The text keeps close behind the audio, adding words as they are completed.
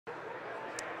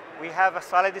We have a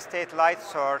solid-state light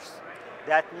source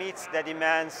that meets the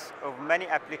demands of many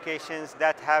applications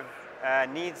that have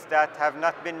needs that have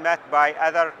not been met by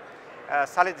other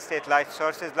solid-state light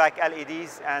sources like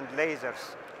LEDs and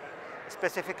lasers,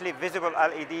 specifically visible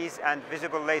LEDs and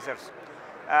visible lasers.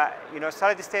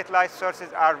 Solid-state light sources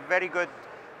are very good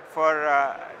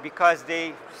because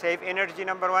they save energy,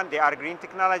 number one. They are green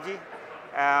technology.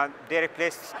 They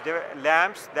replace the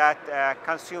lamps that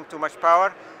consume too much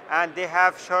power, and they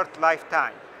have short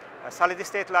lifetime.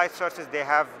 Solid-state light sources, they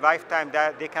have lifetime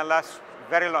that they can last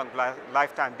very long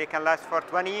lifetime. They can last for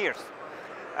 20 years.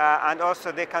 And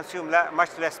also they consume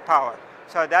much less power.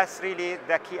 So that's really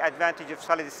the key advantage of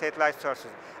solid-state light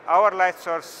sources. Our light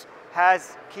source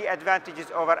has key advantages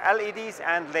over LEDs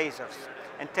and lasers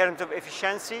in terms of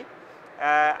efficiency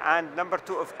and number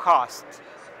two of cost.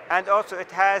 And also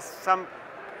it has some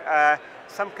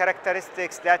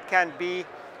characteristics that can be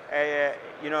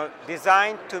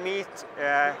designed to meet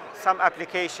some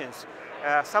applications.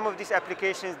 Some of these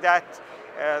applications that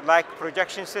like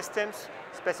projection systems,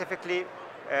 specifically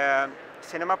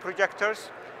cinema projectors,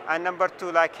 and number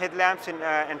two, like headlamps in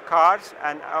cars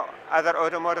and other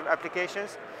automotive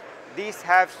applications. These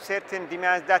have certain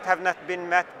demands that have not been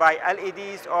met by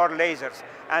LEDs or lasers,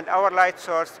 and our light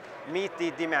source meet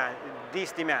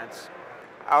these demands.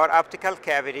 Our optical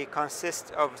cavity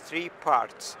consists of three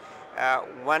parts.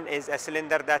 One is a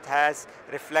cylinder that has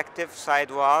reflective side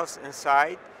walls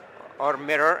inside, or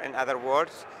mirror in other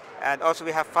words. And also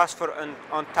we have phosphor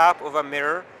on top of a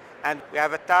mirror, and we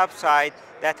have a top side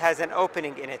that has an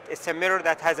opening in it. It's a mirror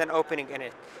that has an opening in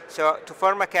it. So to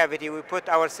form a cavity, we put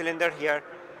our cylinder here,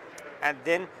 and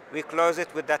then we close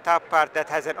it with the top part that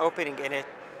has an opening in it.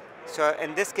 So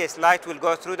in this case, light will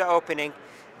go through the opening,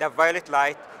 the violet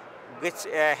light, which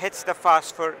hits the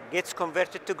phosphor, gets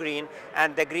converted to green,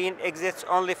 and the green exits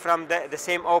only from the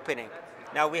same opening.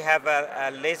 Now we have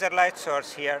a laser light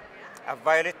source here, a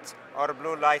violet or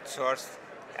blue light source,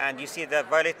 and you see the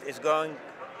violet is going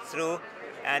through,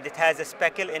 and it has a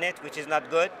speckle in it, which is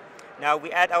not good. Now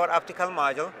we add our optical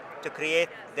module to create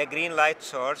the green light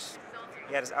source.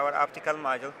 Here's our optical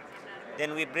module.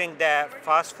 Then we bring the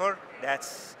phosphor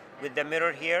that's with the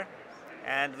mirror here,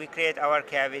 and we create our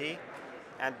cavity.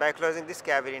 And by closing this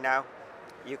cavity now,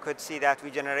 you could see that we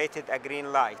generated a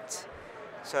green light.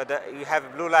 So you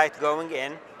have blue light going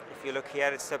in. If you look here,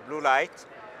 it's a blue light.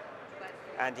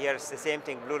 And here it's the same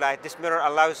thing, blue light. This mirror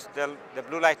allows the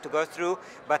blue light to go through,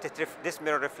 but this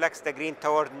mirror reflects the green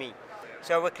toward me.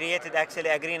 So we created actually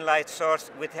a green light source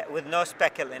with no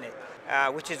speckle in it,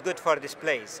 which is good for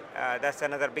displays. That's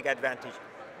another big advantage.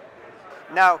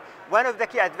 Now, one of the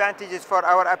key advantages for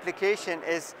our application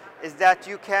is that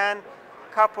you can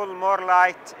couple more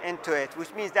light into it,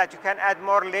 which means that you can add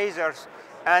more lasers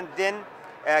and then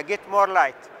get more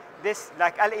light. This,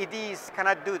 like LEDs,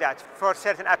 cannot do that for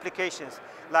certain applications,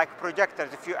 like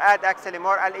projectors. If you add actually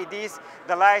more LEDs,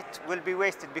 the light will be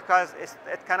wasted because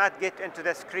it cannot get into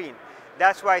the screen.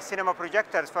 That's why cinema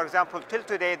projectors, for example, till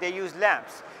today, they use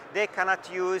lamps. They cannot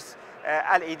use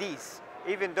LEDs.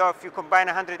 Even though if you combine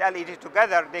 100 LEDs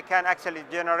together, they can actually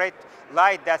generate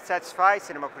light that satisfies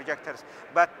cinema projectors.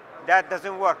 But that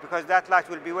doesn't work because that light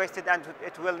will be wasted and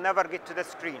it will never get to the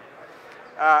screen.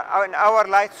 In our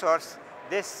light source,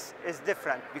 this is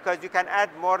different because you can add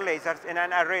more lasers in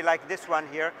an array like this one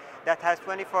here that has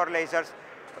 24 lasers.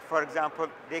 For example,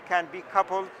 they can be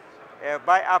coupled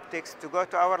by optics to go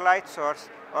to our light source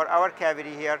or our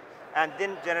cavity here, and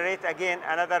then generate again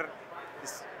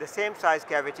the same size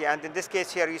cavity. And in this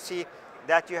case here, you see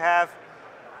that you have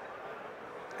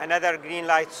another green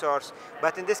light source.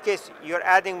 But in this case, you're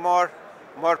adding more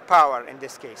power in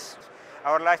this case.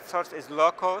 Our light source is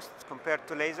low cost compared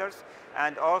to lasers,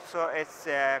 and also it's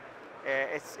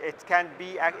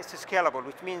scalable,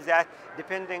 which means that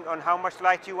depending on how much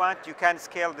light you want, you can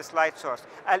scale this light source.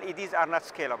 LEDs are not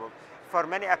scalable. For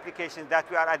many applications that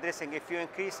we are addressing, if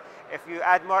you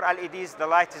add more LEDs, the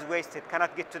light is wasted,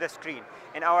 cannot get to the screen.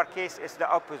 In our case, it's the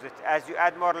opposite. As you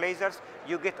add more lasers,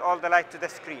 you get all the light to the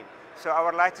screen. So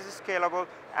our light is scalable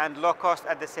and low cost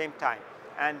at the same time.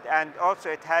 And also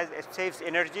it saves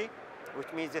energy,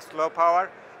 which means it's low power.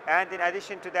 And in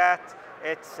addition to that,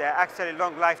 it's actually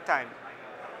long lifetime,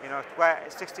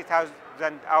 60,000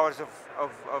 hours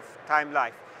of time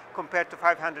life, compared to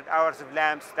 500 hours of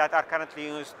lamps that are currently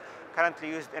used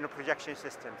in projection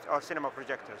systems or cinema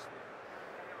projectors.